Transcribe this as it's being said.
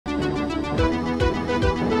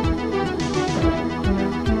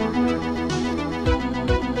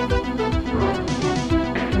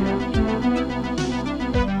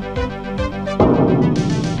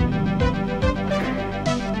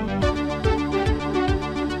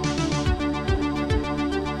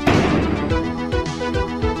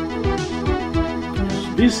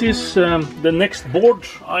this is the next board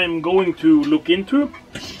I'm going to look into,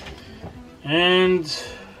 and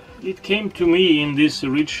it came to me in this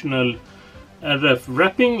original RF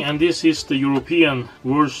wrapping, and this is the European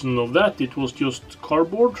version of that. It was just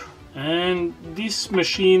cardboard, and this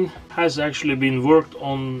machine has actually been worked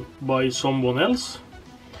on by someone else.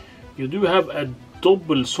 You do have a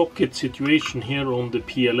double socket situation here on the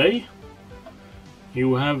PLA.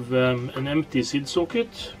 You have an empty SID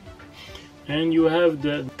socket, and you have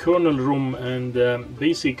the kernel room, and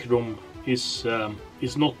basic room is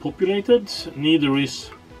not populated, neither is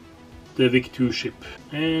the VIC-2 chip,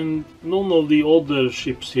 and none of the other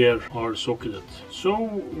chips here are socketed. So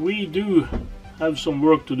we do have some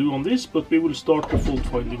work to do on this, but we will start the fault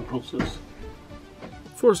finding process.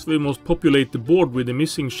 First we must populate the board with the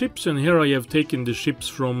missing chips, and here I have taken the chips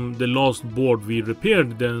from the last board we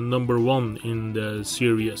repaired, the number 1 in the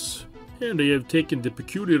series. And I have taken the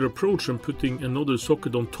peculiar approach and putting another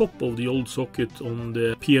socket on top of the old socket on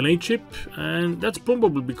the PLA chip, and that's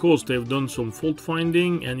probably because they've done some fault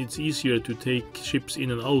finding and it's easier to take chips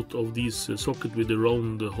in and out of these socket with the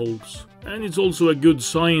round holes. And it's also a good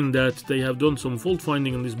sign that they have done some fault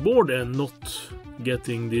finding on this board and not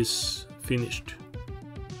getting this finished.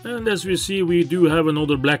 And as we see, we do have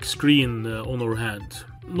another black screen on our hand.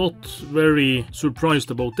 Not very surprised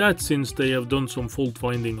about that, since they have done some fault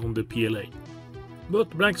finding on the PLA. But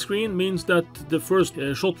black screen means that the first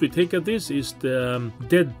shot we take at this is the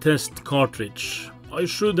dead test cartridge. I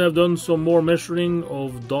should have done some more measuring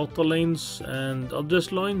of data lanes and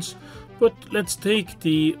address lines, but let's take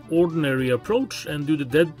the ordinary approach and do the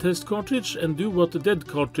dead test cartridge and do what the dead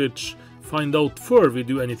cartridge find out before we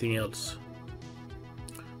do anything else.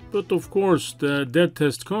 But of course, the dead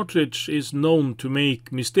test cartridge is known to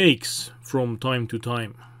make mistakes from time to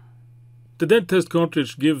time. The dead test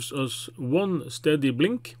cartridge gives us one steady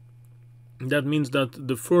blink. That means that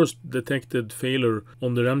the first detected failure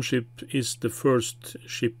on the RAM chip is the first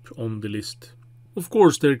chip on the list. Of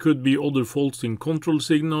course, there could be other faults in control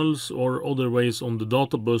signals or other ways on the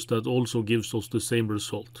data bus that also gives us the same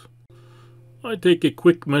result. I take a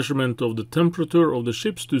quick measurement of the temperature of the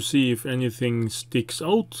chips to see if anything sticks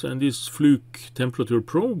out, and this fluke temperature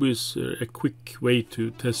probe is a quick way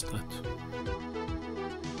to test that.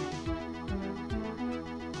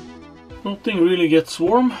 Nothing really gets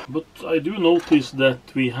warm, but I do notice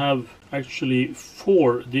that we have actually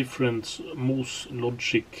 4 different MOS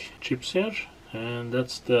logic chips here, and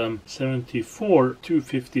that's the 74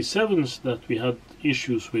 257s that we had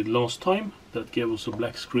issues with last time that gave us a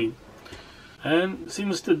black screen. And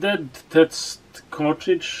since the dead test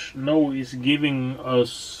cartridge now is giving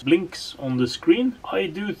us blinks on the screen, I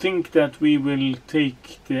do think that we will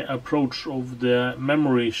take the approach of the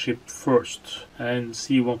memory chip first and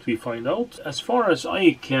see what we find out. As far as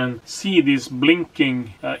I can see this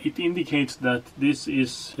blinking, it indicates that this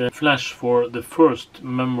is a flash for the first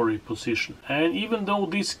memory position. And even though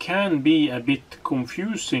this can be a bit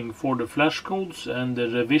confusing for the flash codes and the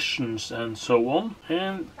revisions and so on,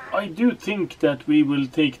 and I do think that we will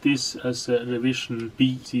take this as a revision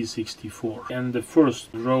B C64 and the first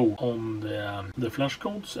row on the flash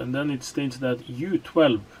codes, and then it states that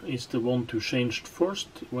U12 is the one to change first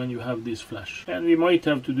when you have this flash. And we might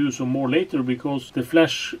have to do some more later, because the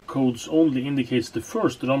flash codes only indicates the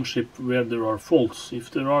first RAM chip where there are faults.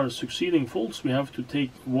 If there are succeeding faults, we have to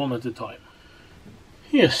take one at a time.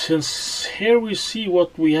 Yes, and here we see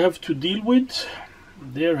what we have to deal with.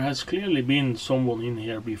 There has clearly been someone in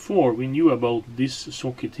here before. We knew about this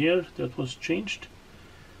socket here that was changed,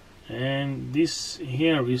 and this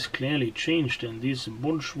here is clearly changed, and this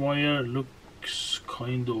bodge wire looks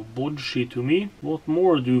kind of bodgy to me. What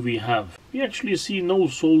more do we have? We actually see no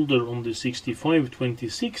solder on the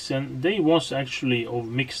 6526, and they was actually of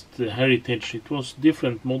mixed heritage. It was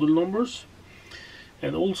different model numbers.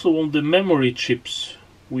 And also on the memory chips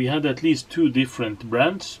we had at least 2 different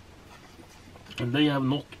brands, and they have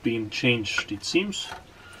not been changed, it seems.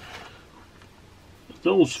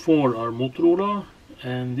 Those 4 are Motorola,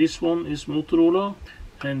 and this one is Motorola,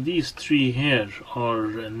 and these 3 here are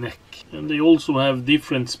NEC. And they also have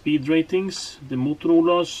different speed ratings. The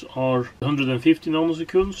Motorolas are 150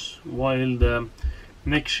 nanoseconds, while the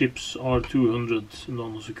NEC chips are 200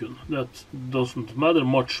 nanoseconds. That doesn't matter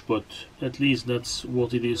much, but at least that's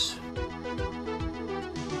what it is.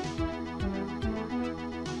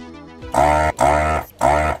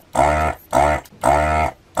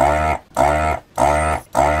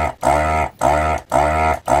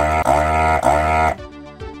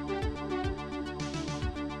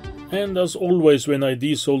 And as always when I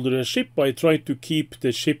desolder a chip, I try to keep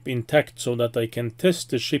the chip intact so that I can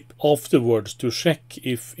test the chip afterwards to check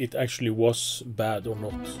if it actually was bad or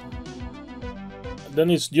not. Then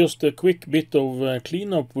it's just a quick bit of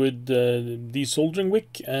cleanup with desoldering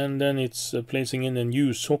wick, and then it's placing in a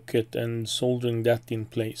new socket and soldering that in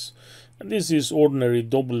place. And this is ordinary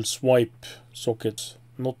double swipe sockets,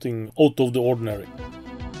 nothing out of the ordinary.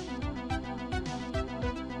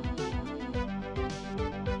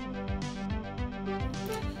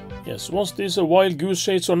 Yes, was this a wild goose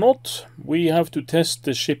chase or not? We have to test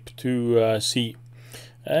the chip to see.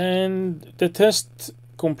 And the test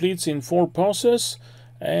completes in 4 passes,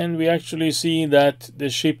 and we actually see that the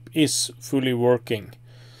chip is fully working.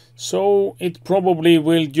 So it probably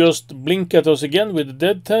will just blink at us again with the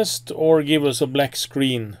dead test or give us a black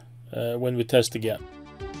screen when we test again.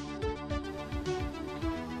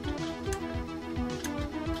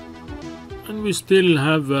 And we still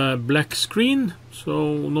have a black screen,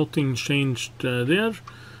 so nothing changed there.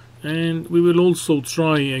 And we will also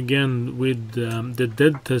try again with the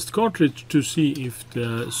dead test cartridge to see if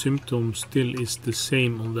the symptom still is the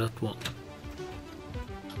same on that one.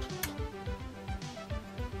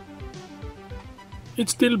 It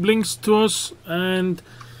still blinks to us, and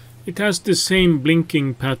it has the same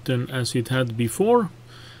blinking pattern as it had before.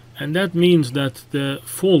 And that means that the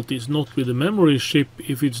fault is not with the memory chip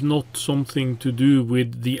if it's not something to do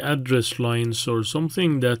with the address lines or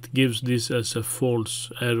something that gives this as a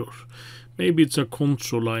false error. Maybe it's a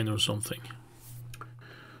control line or something.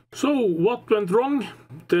 So what went wrong?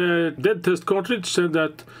 The dead test cartridge said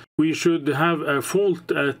that we should have a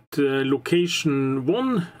fault at location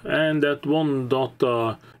 1, and that one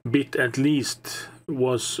data bit at least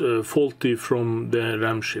was faulty from the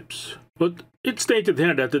RAM chips. But it stated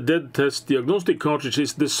here that the dead test diagnostic cartridge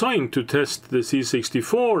is designed to test the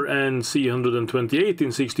C64 and C128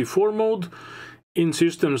 in 64 mode in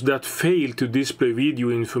systems that fail to display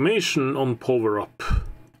video information on power up.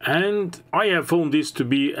 And I have found this to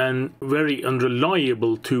be a very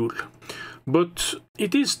unreliable tool. But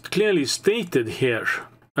it is clearly stated here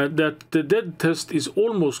that the dead test is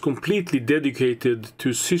almost completely dedicated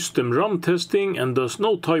to system RAM testing and does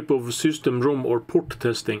no type of system ROM or port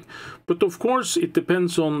testing. But of course it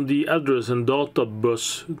depends on the address and data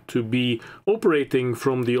bus to be operating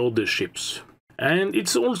from the other chips. And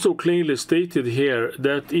it's also clearly stated here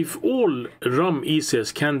that if all RAM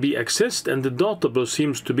ECS can be accessed and the data bus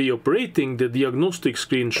seems to be operating, the diagnostic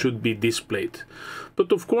screen should be displayed.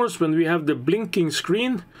 But of course when we have the blinking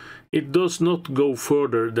screen, it does not go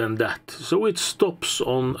further than that, so it stops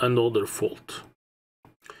on another fault.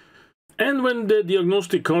 And when the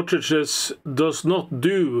diagnostic cartridges does not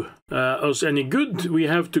do us any good, we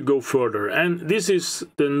have to go further. And this is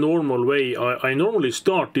the normal way. I normally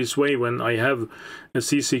start this way when I have a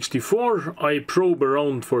C64. I probe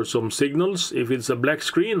around for some signals. If it's a black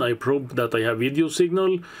screen, I probe that I have video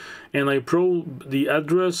signal. And I probe the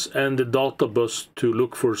address and the data bus to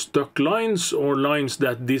look for stuck lines or lines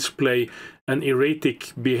that display an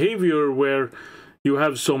erratic behavior where you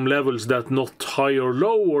have some levels that not high or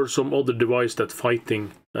low or some other device that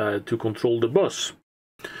fighting to control the bus.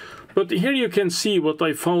 But here you can see what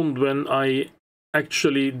I found when I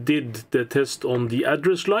actually did the test on the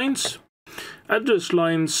address lines. Address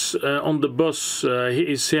lines on the bus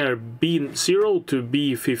is here B0 to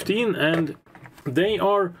B15, and they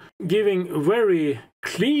are giving very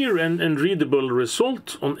clear and readable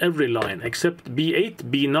result on every line except B8,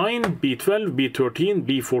 B9, B12, B13,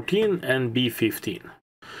 B14 and B15.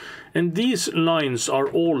 And these lines are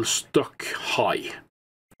all stuck high.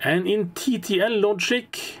 And in TTL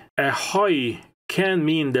logic, a high can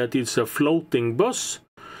mean that it's a floating bus,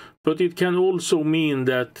 but it can also mean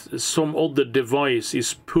that some other device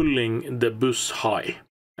is pulling the bus high.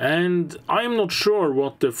 And I'm not sure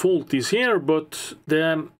what the fault is here, but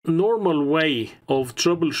the normal way of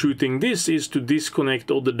troubleshooting this is to disconnect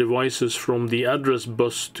other devices from the address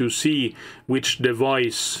bus to see which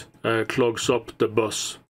device clogs up the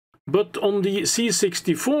bus. But on the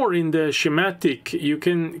C64 in the schematic, you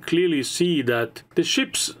can clearly see that the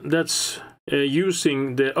chips that's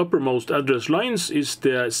using the uppermost address lines is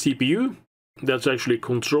the CPU that actually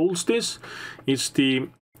controls this. It's the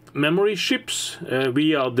memory chips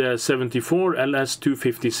via the 74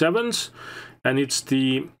 LS257s, and it's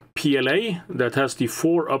the PLA that has the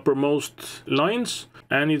 4 uppermost lines,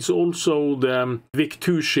 and it's also the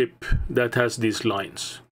VIC2 chip that has these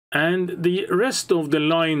lines. And the rest of the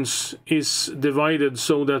lines is divided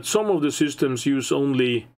so that some of the systems use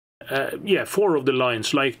only 4 of the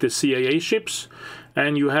lines, like the CIA chips,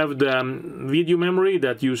 and you have the video memory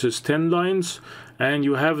that uses 10 lines, and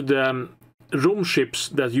you have the ROM chips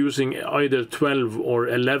that using either 12 or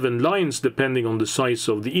 11 lines depending on the size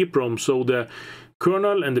of the EEPROM. So the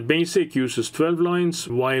kernel and the basic uses 12 lines,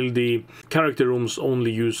 while the character ROMs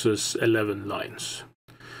only uses 11 lines.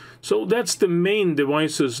 So that's the main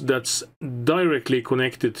devices that's directly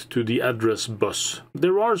connected to the address bus.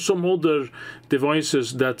 There are some other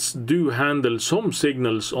devices that do handle some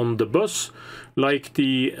signals on the bus, like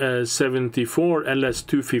the 74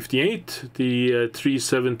 LS258, the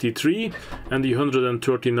 373 and the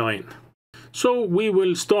 139. So we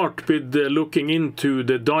will start with looking into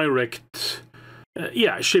the direct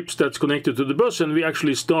chips that's connected to the bus, and we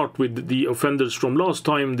actually start with the offenders from last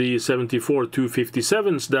time, the 74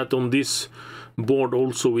 257s, that on this board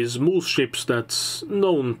also is most chips that's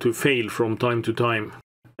known to fail from time to time.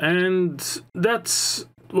 And that's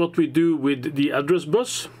what we do with the address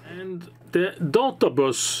bus. And the data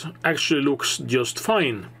bus actually looks just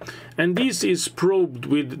fine. And this is probed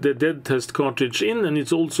with the dead test cartridge in, and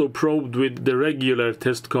it's also probed with the regular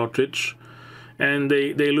test cartridge, and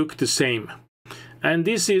they look the same. And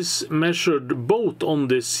this is measured both on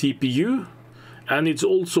the CPU, and it's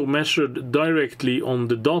also measured directly on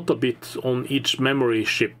the data bit on each memory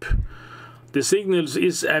chip. The signals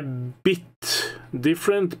is a bit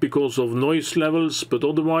different because of noise levels, but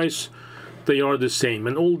otherwise they are the same.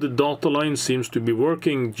 And all the data lines seems to be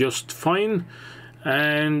working just fine,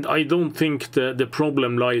 and I don't think the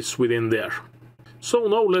problem lies within there. So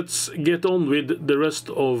now let's get on with the rest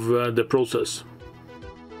of the process.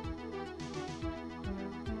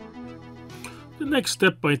 The next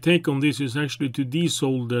step I take on this is actually to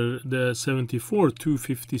desolder the 74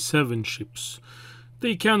 257 chips.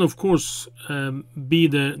 They can of course be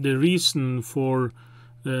the reason for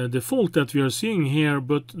the fault that we are seeing here,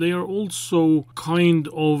 but they are also kind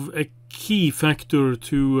of a key factor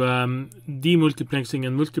to demultiplexing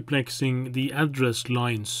and multiplexing the address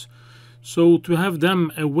lines. So to have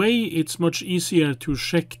them away, it's much easier to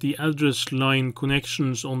check the address line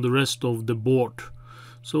connections on the rest of the board.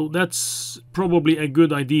 So that's probably a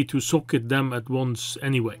good idea to socket them at once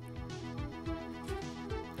anyway.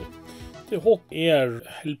 The hot air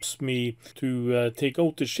helps me to take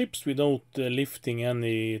out the chips without lifting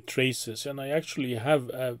any traces, and I actually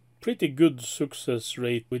have a pretty good success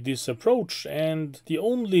rate with this approach, and the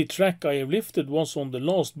only track I have lifted was on the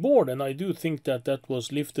last board, and I do think that that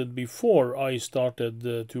was lifted before I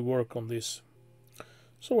started to work on this.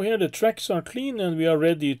 So here the tracks are clean and we are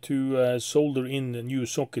ready to solder in the new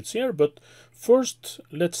sockets here, but first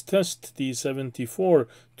let's test the 74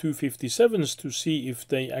 257s to see if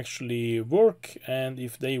they actually work and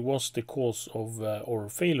if they was the cause of our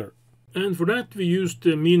failure. And for that we used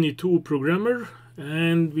the Mini 2 programmer,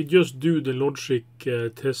 and we just do the logic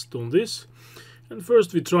test on this. And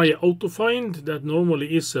first we try AutoFind. That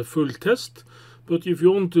normally is a full test. But if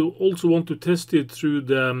you also want to test it through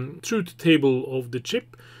the truth table of the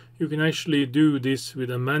chip, you can actually do this with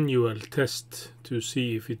a manual test to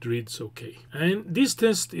see if it reads okay. And this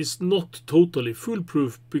test is not totally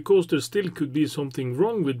foolproof, because there still could be something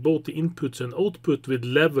wrong with both the inputs and output with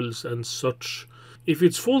levels and such. If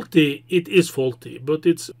it's faulty, it is faulty, but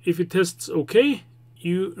if it tests okay,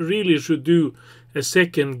 you really should do a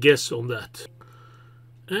second guess on that.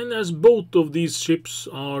 And as both of these chips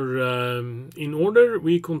are in order,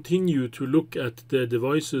 we continue to look at the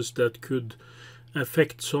devices that could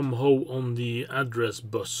affect somehow on the address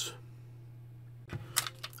bus.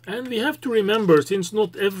 And we have to remember, since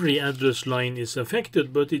not every address line is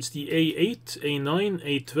affected, but it's the A8, A9,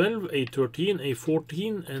 A12, A13,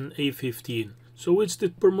 A14 and A15. So it's the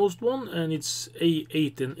uppermost one, and it's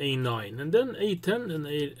A8 and A9, and then A10 and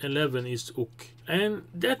A11 is OK. And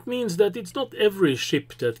that means that it's not every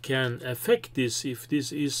chip that can affect this if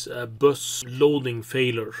this is a bus loading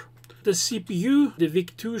failure. The CPU, the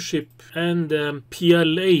VIC2 chip and the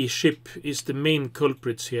PLA chip is the main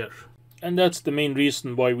culprits here. And that's the main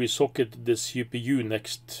reason why we socket the CPU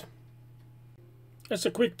next. As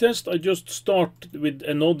a quick test, I just start with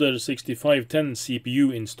another 6510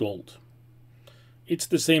 CPU installed. It's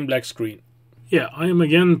the same black screen. Yeah, I am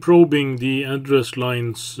again probing the address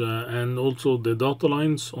lines and also the data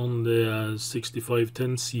lines on the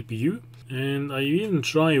 6510 CPU. And I even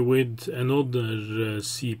try with another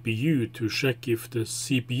CPU to check if the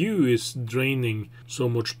CPU is draining so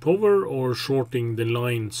much power or shorting the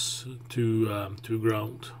lines to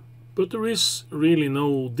ground. But there is really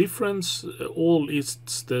no difference. All is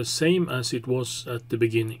the same as it was at the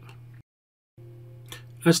beginning.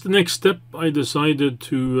 As the next step, I decided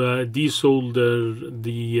to desolder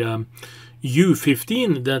the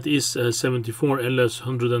U15, that is a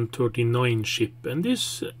 74LS139 chip, and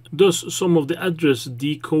this does some of the address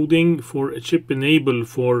decoding for a chip enable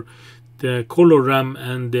for the color RAM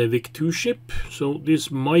and the VIC-2 chip, so this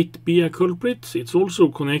might be a culprit. It's also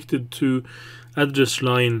connected to address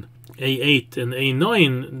line A8 and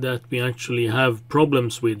A9 that we actually have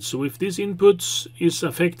problems with. So if this input is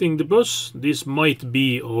affecting the bus, this might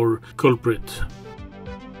be our culprit.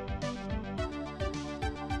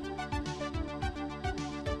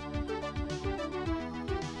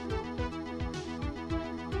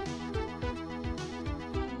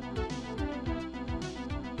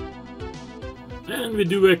 And we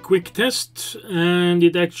do a quick test, and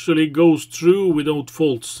it actually goes through without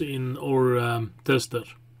faults in our tester.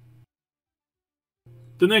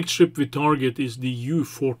 The next chip we target is the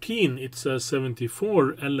U14. It's a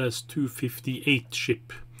 74 LS258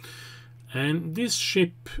 chip. And this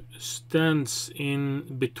chip stands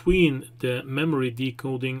in between the memory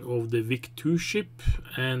decoding of the VIC-2 chip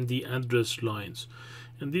and the address lines.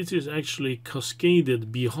 And this is actually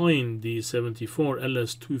cascaded behind the 74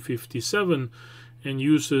 LS257 and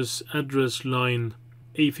uses address line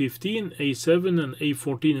A15, A7 and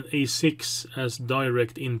A14 and A6 as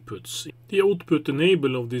direct inputs. The output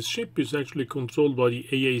enable of this chip is actually controlled by the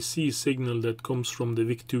AAC signal that comes from the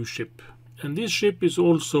VIC-2 chip. And this chip is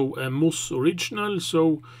also a MOS original,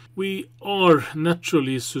 so we are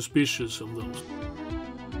naturally suspicious of those.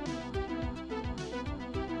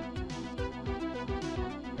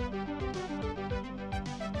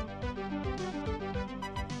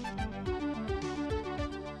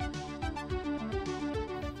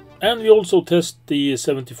 And we also test the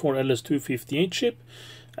 74 LS258 chip,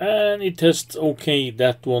 and it tests okay,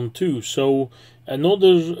 that one too. So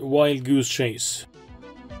another wild goose chase.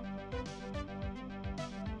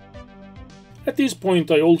 At this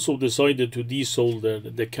point I also decided to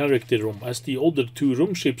desolder the character ROM, as the other two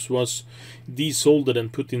ROM chips was desoldered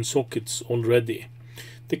and put in sockets already.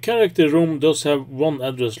 The character ROM does have one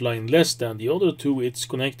address line less than the other two. It's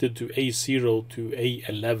connected to A0 to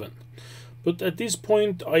A11. But at this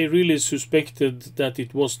point I really suspected that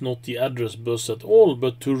it was not the address bus at all,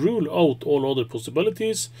 but to rule out all other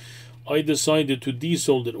possibilities, I decided to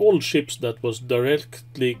desolder all chips that was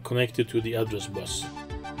directly connected to the address bus.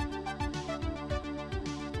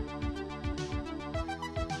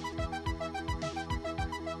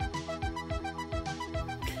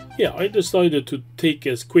 Yeah, I decided to take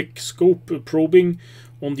a quick scope probing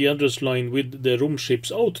on the address line with the ROM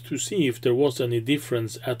chips out to see if there was any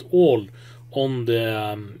difference at all on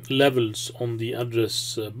the levels on the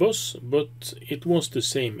address bus, but it was the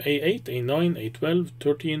same. A8, A9, A12,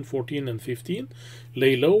 13, 14 and 15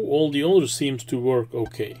 lay low. All the others seems to work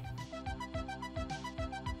okay.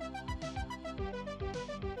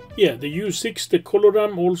 Yeah, the U6, the color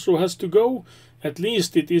RAM, also has to go. At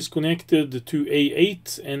least it is connected to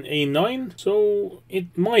A8 and A9, so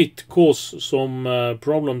it might cause some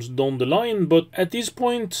problems down the line, but at this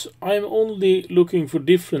point I'm only looking for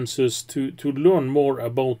differences to learn more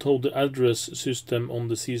about how the address system on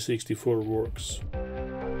the C64 works.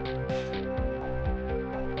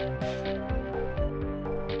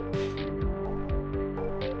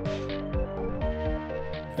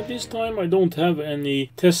 At this time I don't have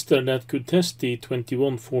any tester that could test the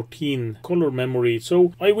 2114 color memory,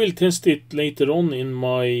 so I will test it later on in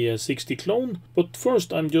my SixtyClone, but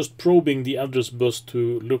first I'm just probing the address bus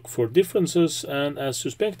to look for differences, and as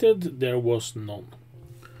suspected there was none.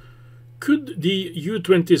 Could the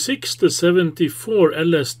U26, the 74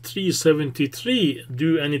 LS373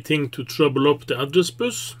 do anything to trouble up the address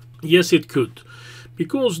bus? Yes, it could,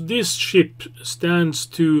 because this chip stands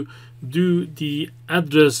to do the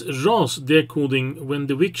address RAS decoding when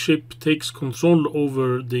the VIC chip takes control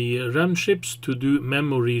over the RAM chips to do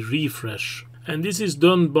memory refresh. And this is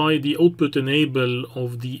done by the output enable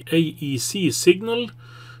of the AEC signal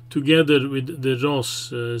together with the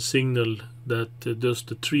RAS signal that does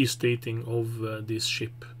the tree stating of this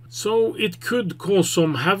chip. So it could cause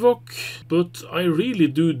some havoc, but I really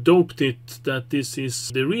do doubt it that this is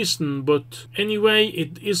the reason. But anyway,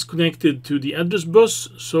 it is connected to the address bus,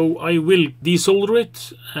 so I will desolder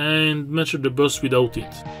it and measure the bus without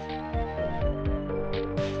it.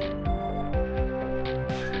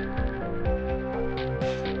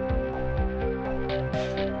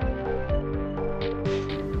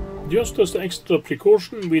 Just as extra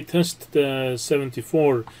precaution, we test the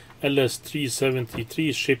 74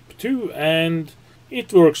 LS373 chip too, and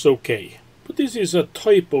it works okay. But this is a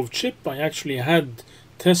type of chip I actually had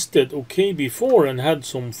tested okay before and had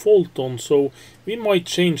some fault on, so we might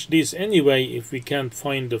change this anyway if we can't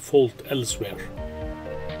find the fault elsewhere.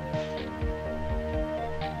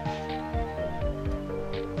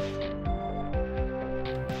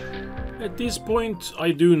 At this point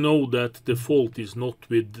I do know that the fault is not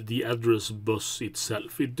with the address bus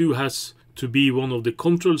itself. It do has to be one of the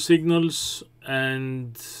control signals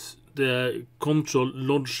and the control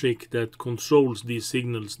logic that controls these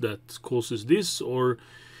signals that causes this, or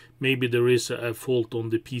maybe there is a fault on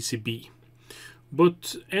the PCB.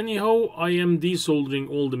 But anyhow, I am desoldering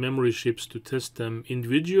all the memory chips to test them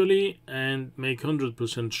individually and make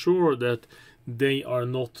 100% sure that they are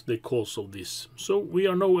not the cause of this. So we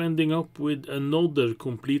are now ending up with another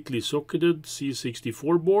completely socketed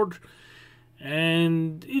C64 board,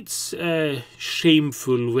 and it's a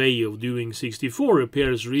shameful way of doing 64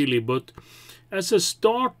 repairs really, but as a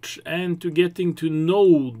start and to getting to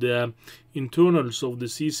know the internals of the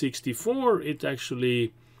C64, it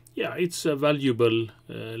actually, yeah, it's a valuable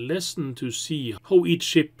lesson to see how each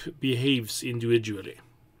chip behaves individually.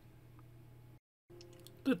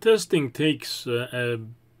 The testing takes a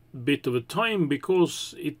bit of a time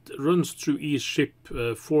because it runs through each chip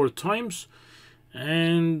 4 times,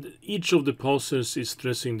 and each of the passes is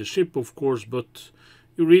stressing the chip, of course, but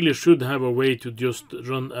you really should have a way to just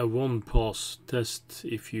run a one-pass test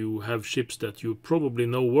if you have chips that you probably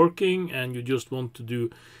know working and you just want to do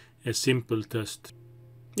a simple test.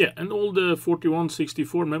 Yeah, and all the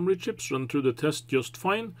 4164 memory chips run through the test just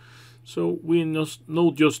fine, so we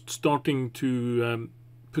now just starting to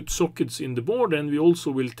put sockets in the board, and we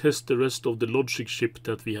also will test the rest of the logic chip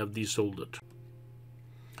that we have desoldered.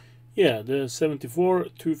 Yeah, the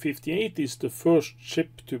 74258 is the first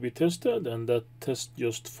chip to be tested, and that tests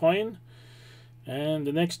just fine. And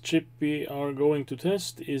the next chip we are going to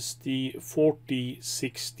test is the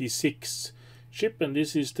 4066 chip, and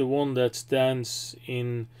this is the one that stands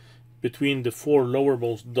in between the 4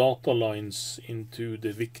 lowermost data lines into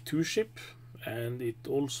the VIC2 chip, and it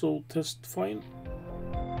also tests fine.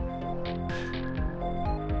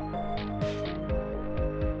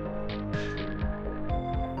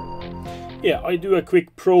 Yeah, I do a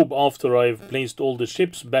quick probe after I've placed all the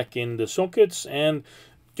chips back in the sockets, and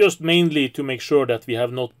just mainly to make sure that we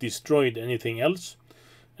have not destroyed anything else.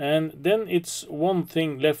 And then it's one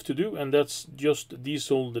thing left to do, and that's just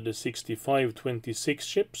desolder the 6526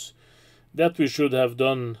 chips. That we should have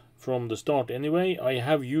done from the start anyway. I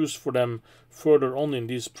have use for them further on in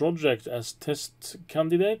this project as test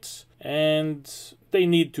candidates, and they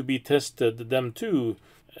need to be tested them too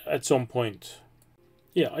at some point.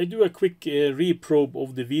 Yeah, I do a quick reprobe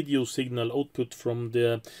of the video signal output from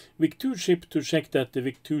the VIC2 chip to check that the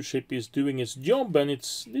VIC2 chip is doing its job, and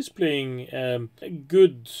it's displaying a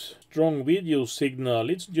good, strong video signal.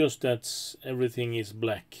 It's just that everything is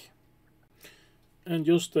black. And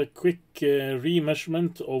just a quick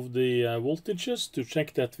re-measurement of the voltages to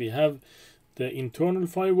check that we have the internal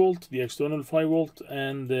 5 volt, the external 5 volt,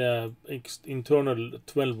 and the internal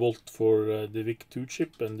 12 volt for the VIC2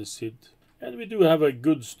 chip and the SID. And we do have a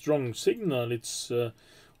good strong signal. It's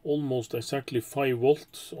almost exactly 5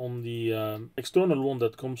 volts on the external one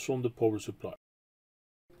that comes from the power supply.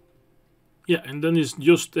 Yeah, and then it's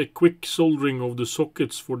just a quick soldering of the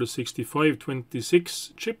sockets for the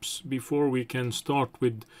 6526 chips before we can start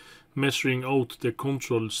with measuring out the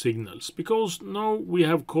control signals, because now we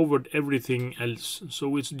have covered everything else,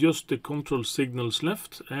 so it's just the control signals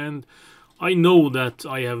left, and I know that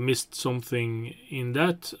I have missed something in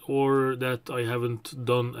that, or that I haven't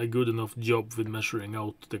done a good enough job with measuring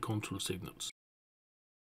out the control signals.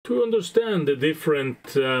 To understand the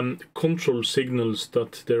different control signals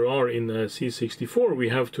that there are in a C64, we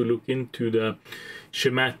have to look into the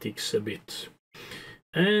schematics a bit.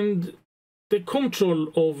 And the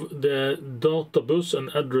control of the data bus and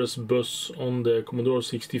address bus on the Commodore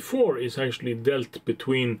 64 is actually dealt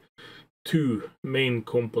between 2 main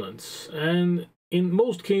components, and in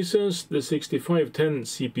most cases the 6510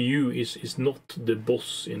 CPU is not the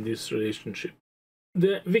boss in this relationship.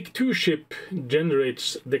 The VIC2 chip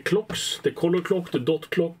generates the clocks, the color clock, the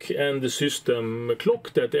dot clock, and the system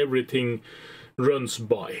clock that everything runs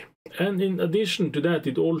by. And in addition to that,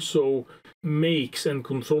 it also makes and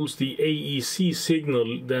controls the AEC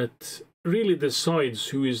signal that really decides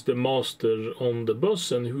who is the master on the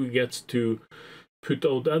bus and who gets to put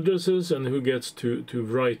out addresses and who gets to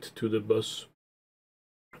write to the bus.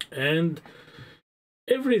 And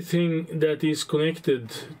everything that is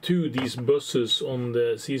connected to these buses on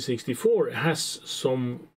the C64 has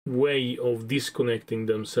some way of disconnecting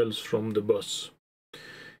themselves from the bus.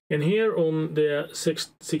 And here on the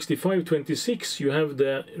 6526 you have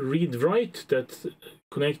the read-write that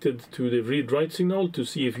connected to the read-write signal to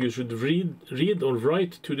see if you should read or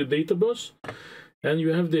write to the data bus. And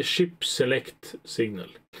you have the ship select signal.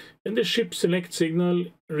 And the ship select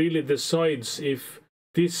signal really decides if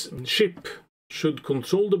this ship should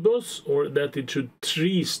control the bus or that it should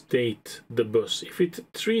tree state the bus. If it's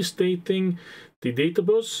tree stating the data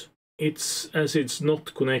bus, it's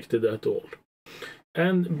not connected at all.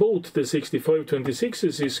 And both the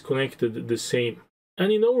 6526s is connected the same.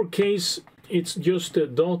 And in our case, it's just the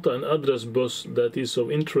data and address bus that is of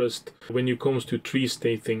interest when it comes to tree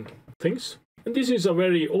stating things. And this is a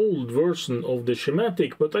very old version of the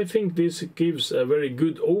schematic, but I think this gives a very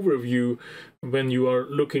good overview when you are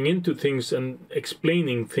looking into things and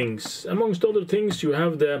explaining things. Amongst other things, you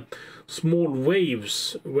have the small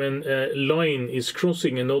waves when a line is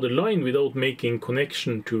crossing another line without making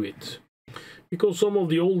connection to it. Because some of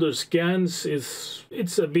the older scans,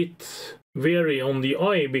 it's a bit vary on the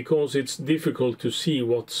eye because it's difficult to see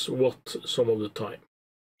what's what some of the time.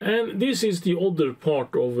 And this is the other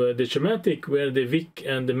part of the schematic where the VIC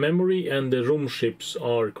and the memory and the ROM chips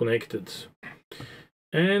are connected.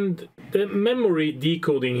 And the memory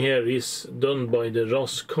decoding here is done by the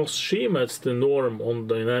RAS-CAS scheme. That's the norm on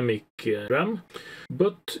dynamic RAM.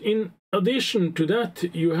 But in addition to that,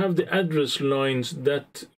 you have the address lines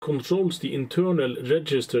that controls the internal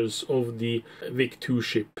registers of the VIC-2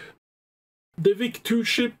 chip. The VIC-2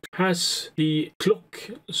 chip has the clock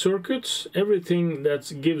circuits. Everything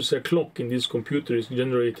that gives a clock in this computer is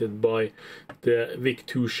generated by the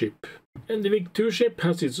VIC-2 chip. And the VIC-2 chip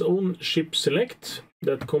has its own chip select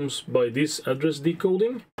that comes by this address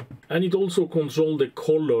decoding. And it also controls the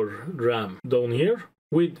color RAM down here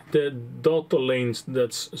with the data lanes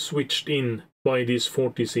that's switched in by this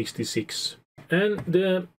 4066. And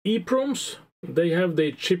the EPROMs, they have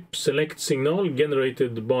the chip select signal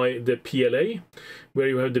generated by the PLA, where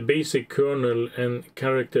you have the basic kernel and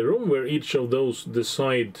character room, where each of those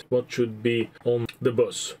decide what should be on the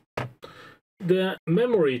bus. The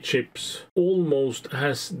memory chips almost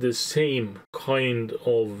has the same kind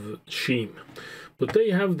of scheme, but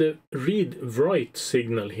they have the read-write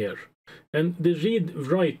signal here. And the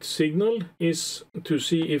read-write signal is to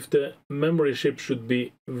see if the memory chip should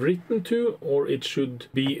be written to or it should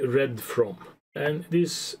be read from. And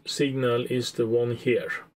this signal is the one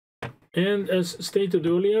here. And as stated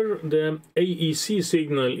earlier, the AEC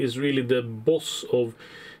signal is really the boss of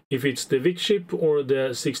if it's the VIC chip or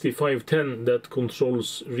the 6510 that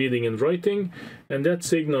controls reading and writing. And that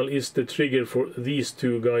signal is the trigger for these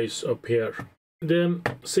two guys up here. The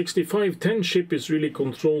 6510 chip is really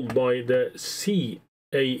controlled by the C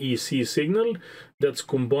AEC signal that's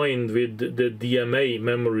combined with the DMA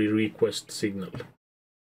memory request signal.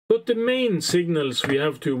 But the main signals we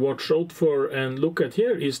have to watch out for and look at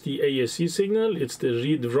here is the ASC signal, it's the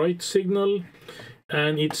read-write signal,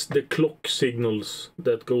 and it's the clock signals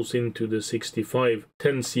that goes into the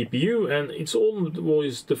 6510 CPU. And it's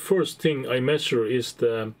always the first thing I measure is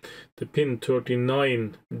the pin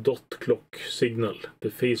 39 dot clock signal, the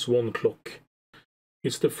phase 1 clock.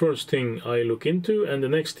 It's the first thing I look into, and the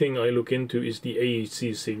next thing I look into is the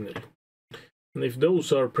AEC signal. And if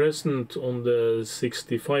those are present on the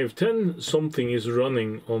 6510, something is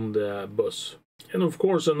running on the bus. And of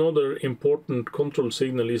course, another important control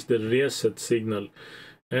signal is the reset signal.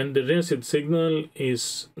 And the reset signal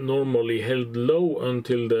is normally held low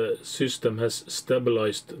until the system has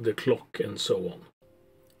stabilized the clock and so on.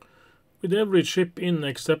 With every chip in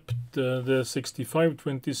except the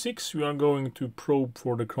 6526, we are going to probe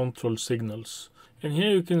for the control signals. And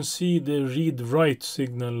here you can see the read-write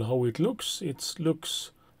signal, how it looks. It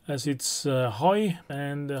looks as it's high,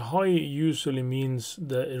 and high usually means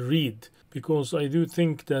the read, because I do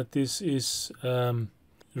think that this is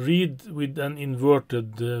read with an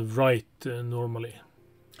inverted write normally.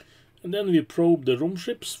 And then we probe the ROM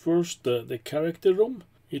chips. First the character ROM.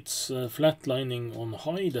 It's flatlining on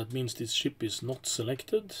high, that means this chip is not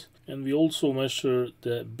selected. And we also measure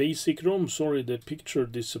the basic ROM. Sorry, the picture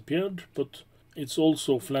disappeared, but it's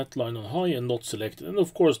also flatline on high and not selected. And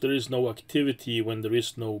of course there is no activity when there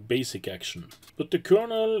is no basic action. But the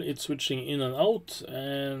kernel, it's switching in and out,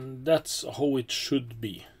 and that's how it should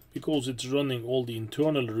be, because it's running all the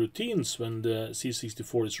internal routines when the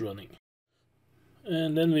C64 is running.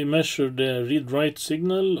 And then we measure the read-write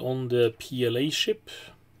signal on the PLA chip.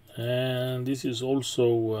 And this is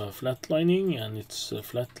also flatlining, and it's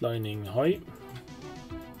flatlining high.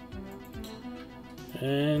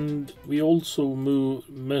 And we also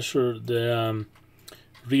measure the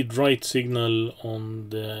read-write signal on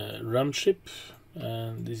the RAM chip,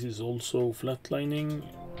 and this is also flatlining.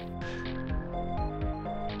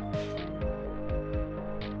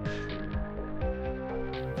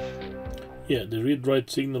 Yeah, the read-write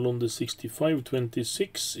signal on the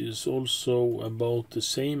 6526 is also about the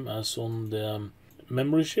same as on the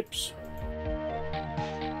memory chips.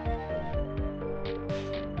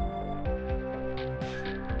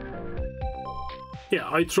 Yeah,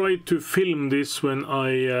 I tried to film this when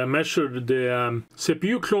I measured the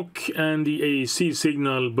CPU clock and the AAC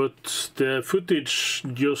signal, but the footage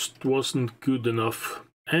just wasn't good enough.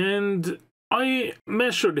 And I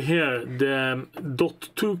measured here the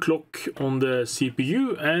 .2 clock on the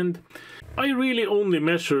CPU, and I really only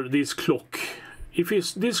measure this clock. If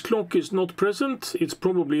this clock is not present, it's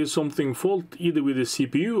probably something fault either with the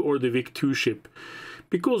CPU or the VIC-2 chip,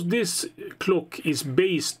 because this clock is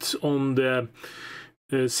based on the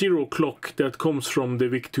 0 clock that comes from the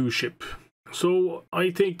VIC-2 chip. So I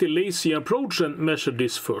take the lazy approach and measure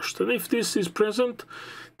this first. And if this is present,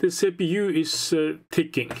 the CPU is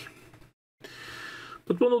ticking.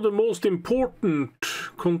 But one of the most important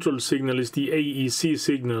control signal is the AEC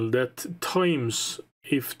signal that times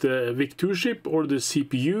if the VIC-2 chip or the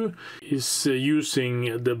CPU is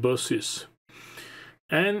using the buses.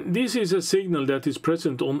 And this is a signal that is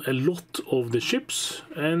present on a lot of the chips,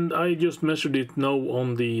 and I just measured it now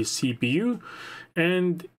on the CPU.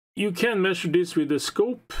 And you can measure this with a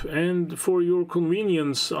scope, and for your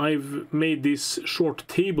convenience I've made this short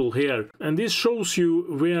table here, and this shows you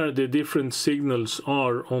where the different signals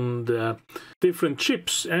are on the different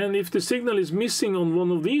chips. And if the signal is missing on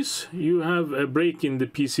one of these, you have a break in the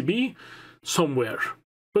PCB somewhere.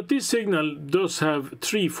 But this signal does have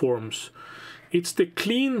three forms. It's the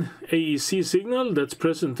clean AEC signal that's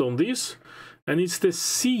present on this, and it's the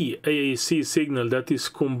C AAC signal that is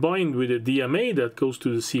combined with the DMA that goes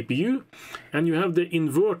to the CPU, and you have the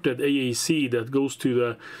inverted AAC that goes to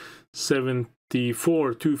the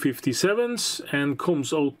 74 257s and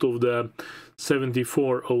comes out of the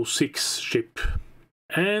 7406 chip.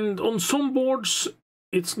 And on some boards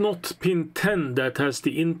it's not pin 10 that has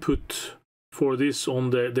the input for this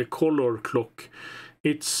on the color clock.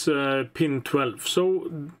 It's pin 12.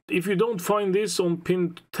 So if you don't find this on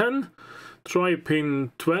pin 10, try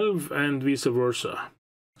pin 12 and vice versa.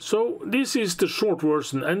 So this is the short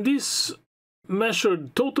version, and this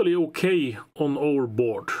measured totally okay on our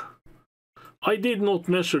board. I did not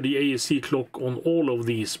measure the AAC clock on all of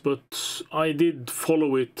these, but I did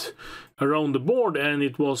follow it around the board and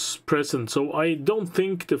it was present. So I don't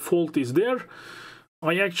think the fault is there.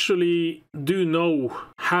 I actually do now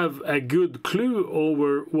have a good clue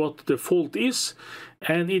over what the fault is,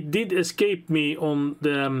 and it did escape me on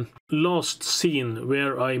the last scene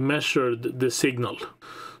where I measured the signal.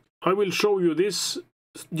 I will show you this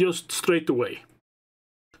just straight away.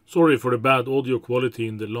 Sorry for the bad audio quality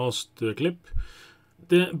in the last clip.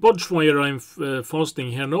 The budge wire I'm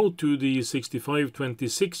fastening here now to the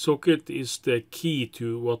 6526 socket is the key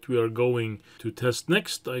to what we are going to test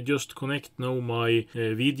next. I just connect now my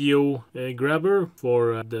video grabber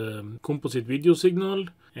for the composite video signal,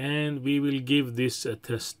 and we will give this a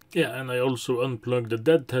test. Yeah, and I also unplugged the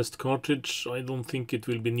dead test cartridge. I don't think it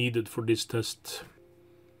will be needed for this test.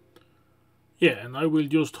 Yeah, and I will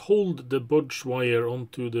just hold the budge wire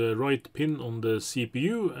onto the right pin on the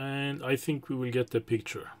CPU, and I think we will get the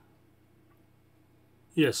picture.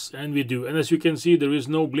 Yes, and we do. And as you can see, there is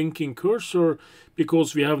no blinking cursor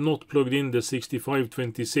because we have not plugged in the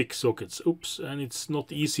 6526 sockets. Oops, and it's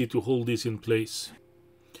not easy to hold this in place.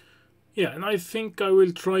 Yeah, and I think I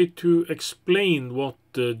will try to explain what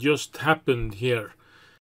just happened here.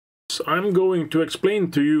 I'm going to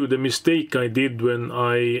explain to you the mistake I did when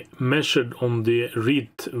I measured on the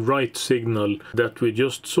read-write signal that we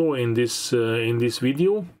just saw in this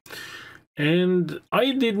video. And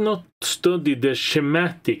I did not study the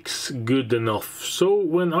schematics good enough. So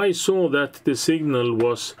when I saw that the signal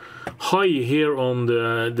was high here on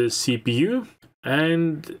the CPU,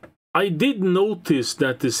 and I did notice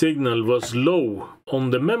that the signal was low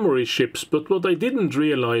on the memory chips, but what I didn't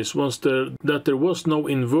realize was that there was no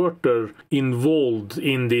inverter involved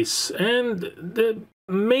in this. And the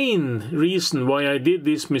main reason why I did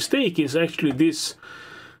this mistake is actually this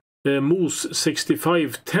Moose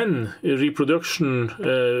 6510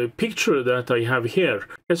 reproduction picture that I have here.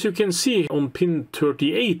 As you can see on pin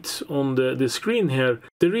 38 on the screen here,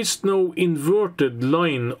 there is no inverted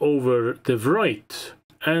line over the write.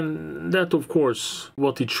 And that, of course,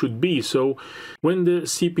 what it should be. So when the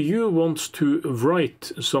CPU wants to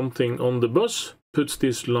write something on the bus, puts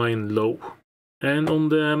this line low. And on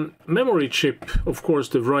the memory chip, of course,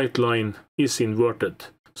 the write line is inverted.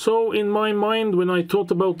 So in my mind, when I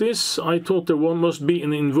thought about this, I thought there must be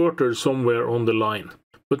an inverter somewhere on the line.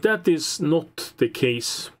 But that is not the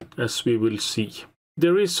case, as we will see.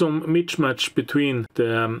 There is some mismatch between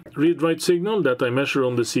the read-write signal that I measure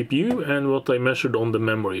on the CPU and what I measured on the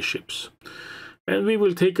memory chips. And we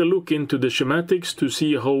will take a look into the schematics to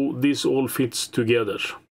see how this all fits together.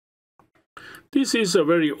 This is a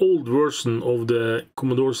very old version of the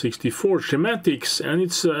Commodore 64 schematics, and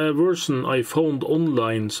it's a version I found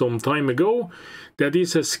online some time ago. That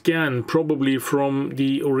is a scan probably from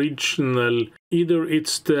the original, either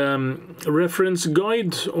it's the reference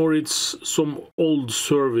guide or it's some old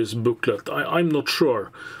service booklet, I'm not sure.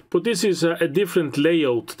 But this is a different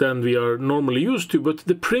layout than we are normally used to, but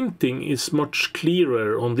the printing is much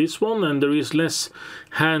clearer on this one and there is less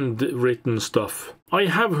handwritten stuff. I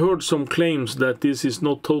have heard some claims that this is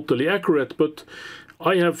not totally accurate, but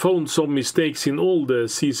I have found some mistakes in all the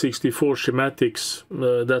C64 schematics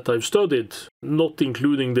that I've studied, not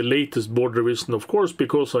including the latest board revision, of course,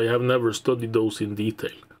 because I have never studied those in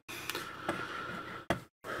detail.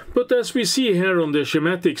 But as we see here on the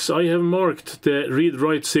schematics, I have marked the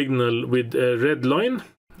read-write signal with a red line,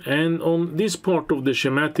 and on this part of the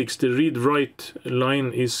schematics, the read-write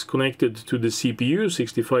line is connected to the CPU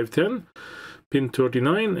 6510, pin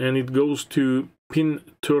 39, and it goes to pin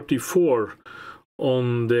 34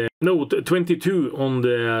 on the, no, 22 on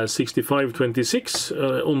the 6526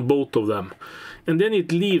 on both of them. And then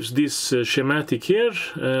it leaves this schematic here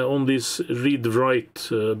on this read-write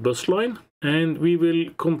bus line. And we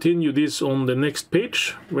will continue this on the next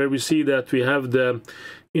page, where we see that we have the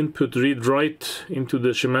input read-write into the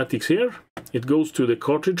schematics here. It goes to the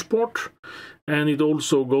cartridge port, and it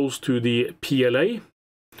also goes to the PLA.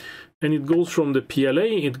 And it goes from the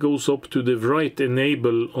PLA, it goes up to the write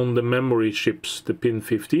enable on the memory chips, the pin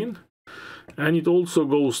 15. And it also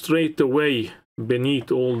goes straight away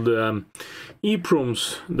beneath all the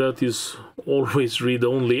EEPROMs, that is always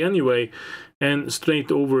read-only anyway, and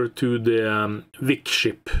straight over to the VIC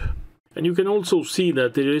chip. And you can also see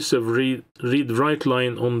that there is a read-write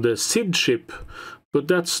line on the SID chip, but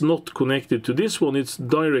that's not connected to this one, it's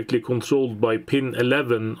directly controlled by pin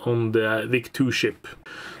 11 on the VIC2 chip.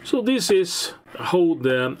 So this is how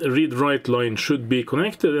the read-write line should be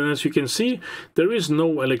connected, and as you can see, there is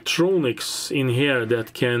no electronics in here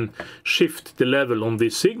that can shift the level on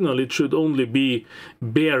this signal. It should only be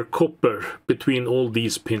bare copper between all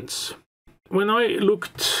these pins. When I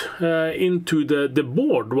looked into the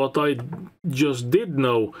board, what I just did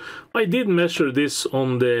now, I did measure this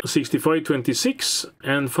on the 6526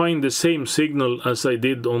 and find the same signal as I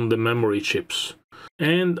did on the memory chips.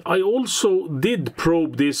 And I also did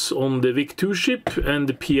probe this on the VIC2 chip and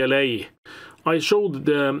the PLA. I showed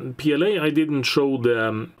the PLA, I didn't show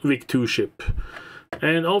the VIC2 chip.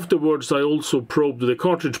 And afterwards I also probed the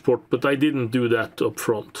cartridge port, but I didn't do that up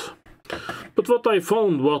front. But what I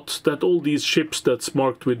found was that all these chips that's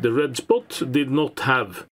marked with the red spot did not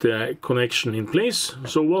have the connection in place.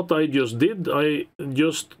 So what I just did, I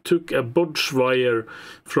just took a budge wire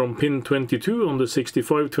from pin 22 on the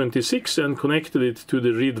 6526 and connected it to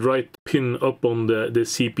the read-write pin up on the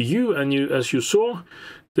CPU. And as you saw,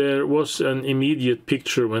 there was an immediate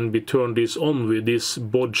picture when we turned this on with this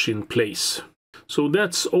budge in place. So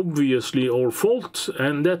that's obviously our fault,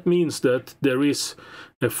 and that means that there is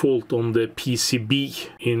a fault on the PCB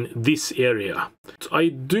in this area. I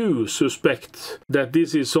do suspect that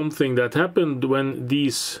this is something that happened when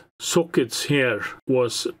these sockets here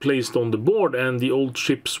was placed on the board and the old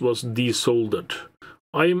chips was desoldered.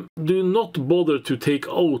 I do not bother to take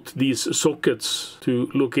out these sockets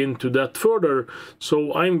to look into that further,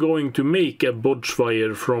 so I'm going to make a budge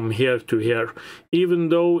wire from here to here. Even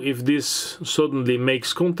though if this suddenly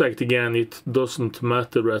makes contact again, it doesn't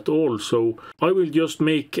matter at all. So I will just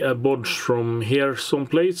make a budge from here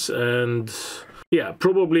someplace, and yeah,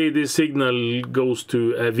 probably the signal goes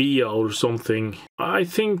to a VIA or something. I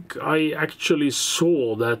think I actually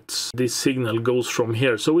saw that this signal goes from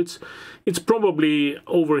here, so it's probably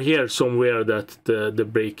over here somewhere that the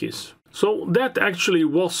break is. So that actually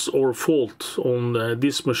was our fault on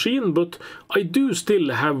this machine, but I do still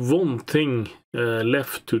have one thing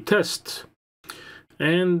left to test.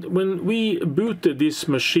 And when we booted this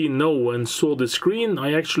machine now and saw the screen,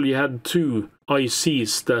 I actually had two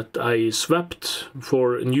ICs that I swapped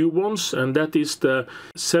for new ones, and that is the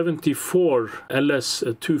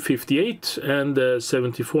 74LS258 and the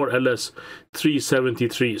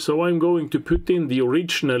 74LS373. So I'm going to put in the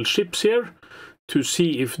original chips here to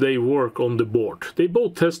see if they work on the board. They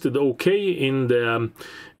both tested okay in the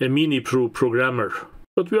MiniPro programmer,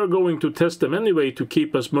 but we are going to test them anyway to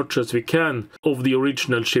keep as much as we can of the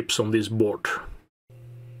original chips on this board.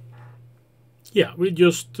 Yeah, we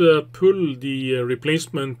just pull the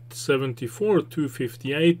replacement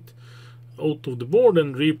 74-258 out of the board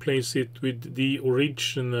and replace it with the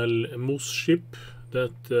original MOS chip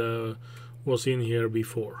that was in here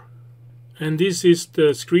before. And this is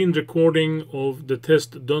the screen recording of the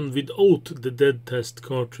test done without the dead test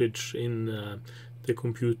cartridge in the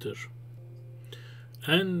computer.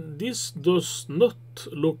 and this does not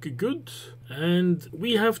look good, and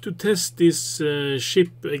we have to test this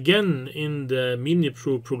chip again in the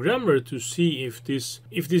MiniPro programmer to see if this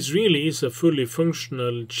really is a fully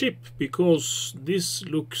functional chip, because this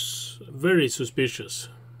looks very suspicious.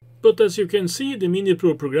 But as you can see, the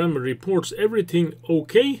MiniPro programmer reports everything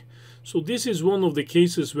okay. So this is one of the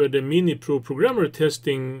cases where the MiniPro programmer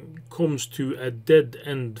testing comes to a dead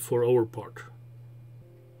end for our part.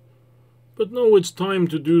 But now it's time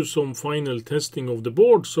to do some final testing of the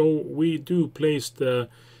board, so we do place the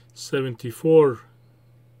 74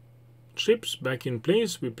 chips back in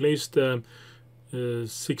place. We place the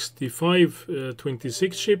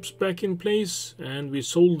 6526 chips back in place, and we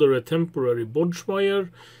solder a temporary bodge wire,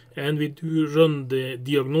 and we do run the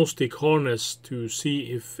diagnostic harness to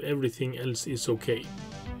see if everything else is okay.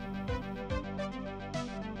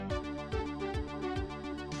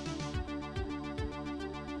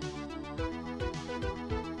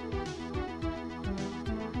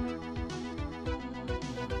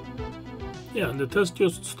 Yeah, and the test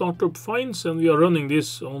just started up fine, and we are running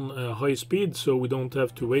this on high speed, so we don't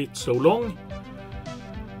have to wait so long.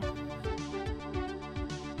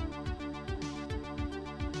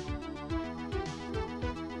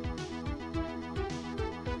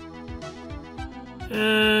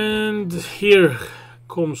 And here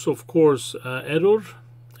comes, of course, error,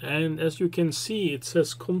 and as you can see, it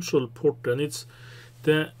says control port, and it's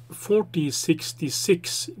the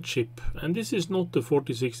 4066 chip, and this is not the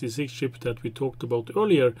 4066 chip that we talked about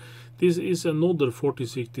earlier. This is another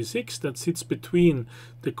 4066 that sits between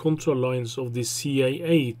the control lines of the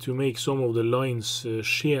CAA to make some of the lines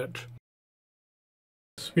shared.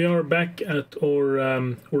 We are back at our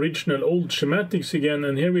original old schematics again,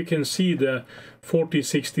 and here we can see the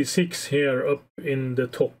 4066 here up in the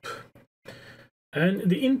top. And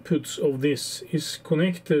the inputs of this is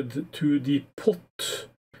connected to the pot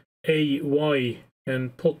AY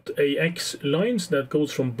and pot AX lines that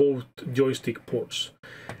goes from both joystick ports.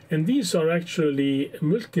 And these are actually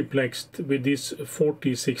multiplexed with this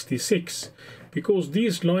 4066, because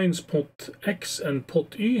these lines pot X and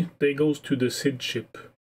pot Y, they goes to the SID chip.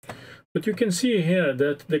 But you can see here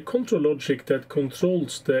that the control logic that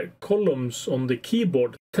controls the columns on the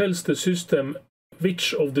keyboard tells the system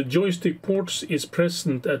which of the joystick ports is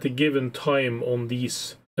present at a given time on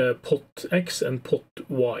these pot X and pot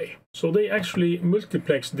Y. So they actually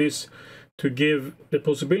multiplex this to give the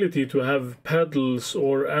possibility to have paddles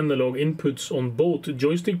or analog inputs on both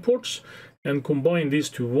joystick ports, and combine this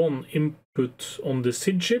to one input on the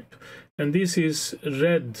SID chip, and this is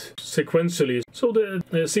read sequentially. So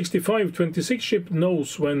the 6526 chip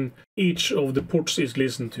knows when each of the ports is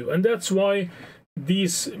listened to, and that's why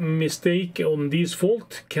this mistake on this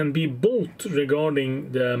fault can be both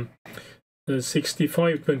regarding the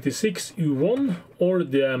 6526 U1 or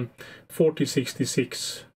the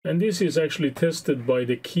 4066. And this is actually tested by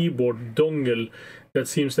the keyboard dongle that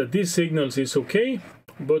seems that these signals is okay,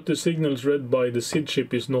 but the signals read by the SID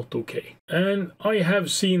chip is not okay. And I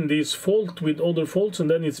have seen this fault with other faults, and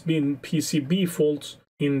then it's been PCB faults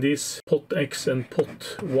in this pot X and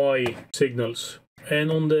pot Y signals.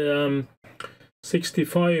 And on the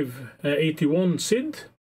 6581 SID,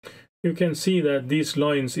 you can see that these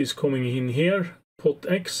lines is coming in here, pot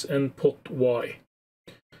X and pot Y.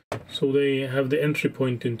 So they have the entry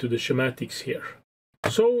point into the schematics here.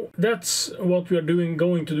 So that's what we are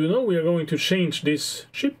going to do now. We are going to change this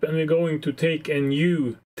chip, and we're going to take a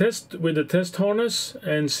new test with the test harness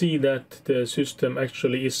and see that the system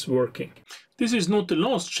actually is working. This is not the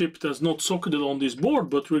last chip that's not socketed on this board,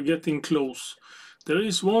 but we're getting close. There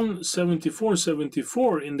is one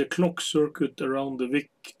 7474 in the clock circuit around the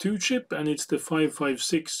VIC2 chip, and it's the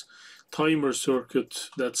 556 timer circuit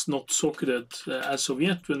that's not socketed as of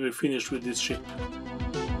yet when we're finished with this chip.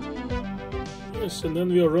 Yes, and then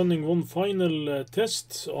we are running one final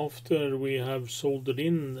test after we have soldered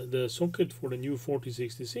in the socket for the new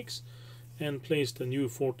 4066 and placed the new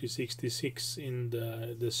 4066 in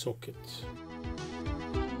the socket.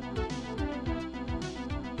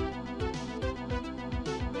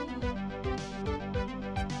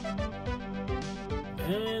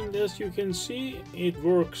 And as you can see, it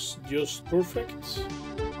works just perfect.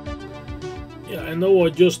 Yeah, and now I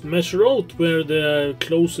just measure out where the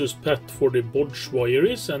closest path for the bodge wire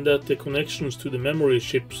is, and that the connections to the memory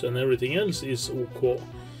chips and everything else is OK.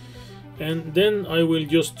 And then I will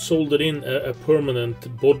just solder in a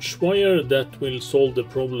permanent bodge wire that will solve the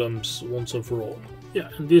problems once and for all. Yeah,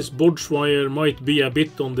 and this bodge wire might be a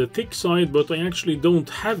bit on the thick side, but I actually don't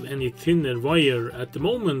have any thinner wire at the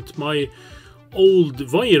moment. My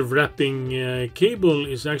old wire wrapping cable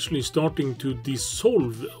is actually starting to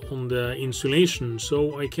dissolve on the insulation,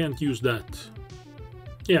 so I can't use that.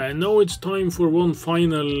 Yeah, and now it's time for one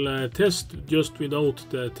final test, just without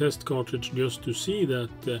the test cartridge, just to see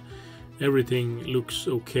that everything looks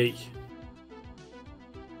okay.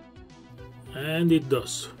 And it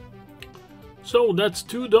does. So that's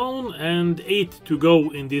 2 down and 8 to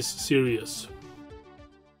go in this series.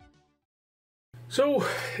 So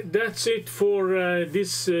that's it for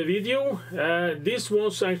this video. This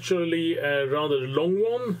was actually a rather long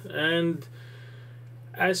one, and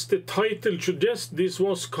as the title suggests, this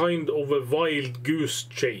was kind of a wild goose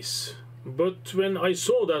chase. But when I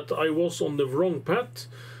saw that I was on the wrong path,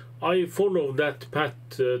 I followed that path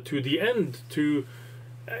to the end to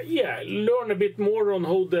learn a bit more on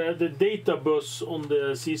how the data bus on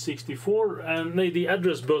the C64 and the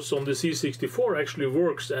address bus on the C64 actually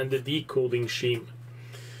works, and the decoding scheme.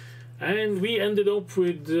 And we ended up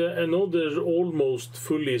with another almost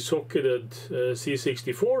fully socketed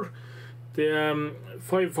C64, the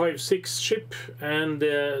 556 chip and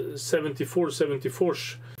the 7474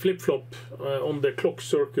 flip-flop on the clock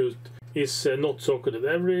circuit is not socketed.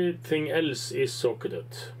 Everything else is socketed.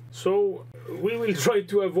 So we will try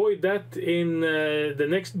to avoid that in the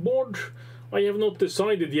next board. I have not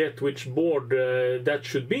decided yet which board that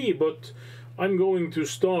should be, but I'm going to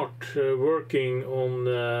start working on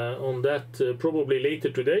that probably later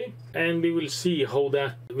today, and we will see how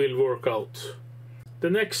that will work out. The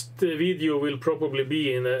next video will probably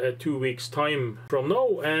be in a 2 weeks time from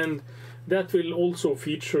now, and that will also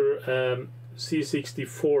feature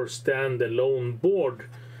C64 standalone board.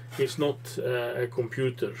 It's not a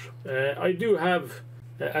computer. I do have,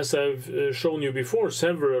 as I've shown you before,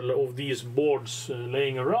 several of these boards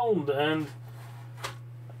laying around, and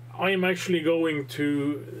I'm actually going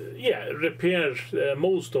to repair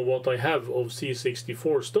most of what I have of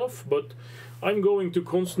C64 stuff, but I'm going to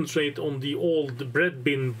concentrate on the old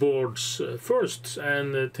breadbin boards first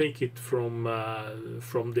and take it from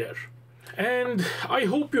there. And I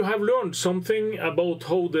hope you have learned something about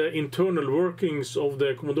how the internal workings of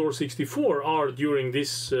the Commodore 64 are during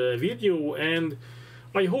this video, and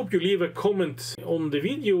I hope you leave a comment on the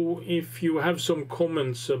video if you have some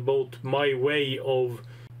comments about my way of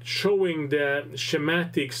showing the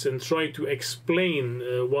schematics and try to explain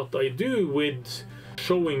what I do with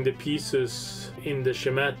showing the pieces in the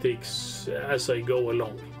schematics as I go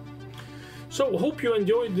along. So hope you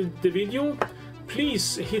enjoyed the video.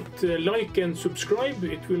 Please hit like and subscribe.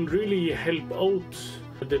 It will really help out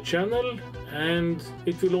the channel, and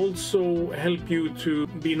it will also help you to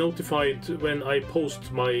be notified when I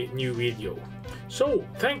post my new video. So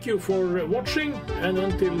thank you for watching, and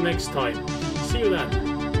until next time, see you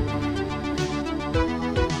then.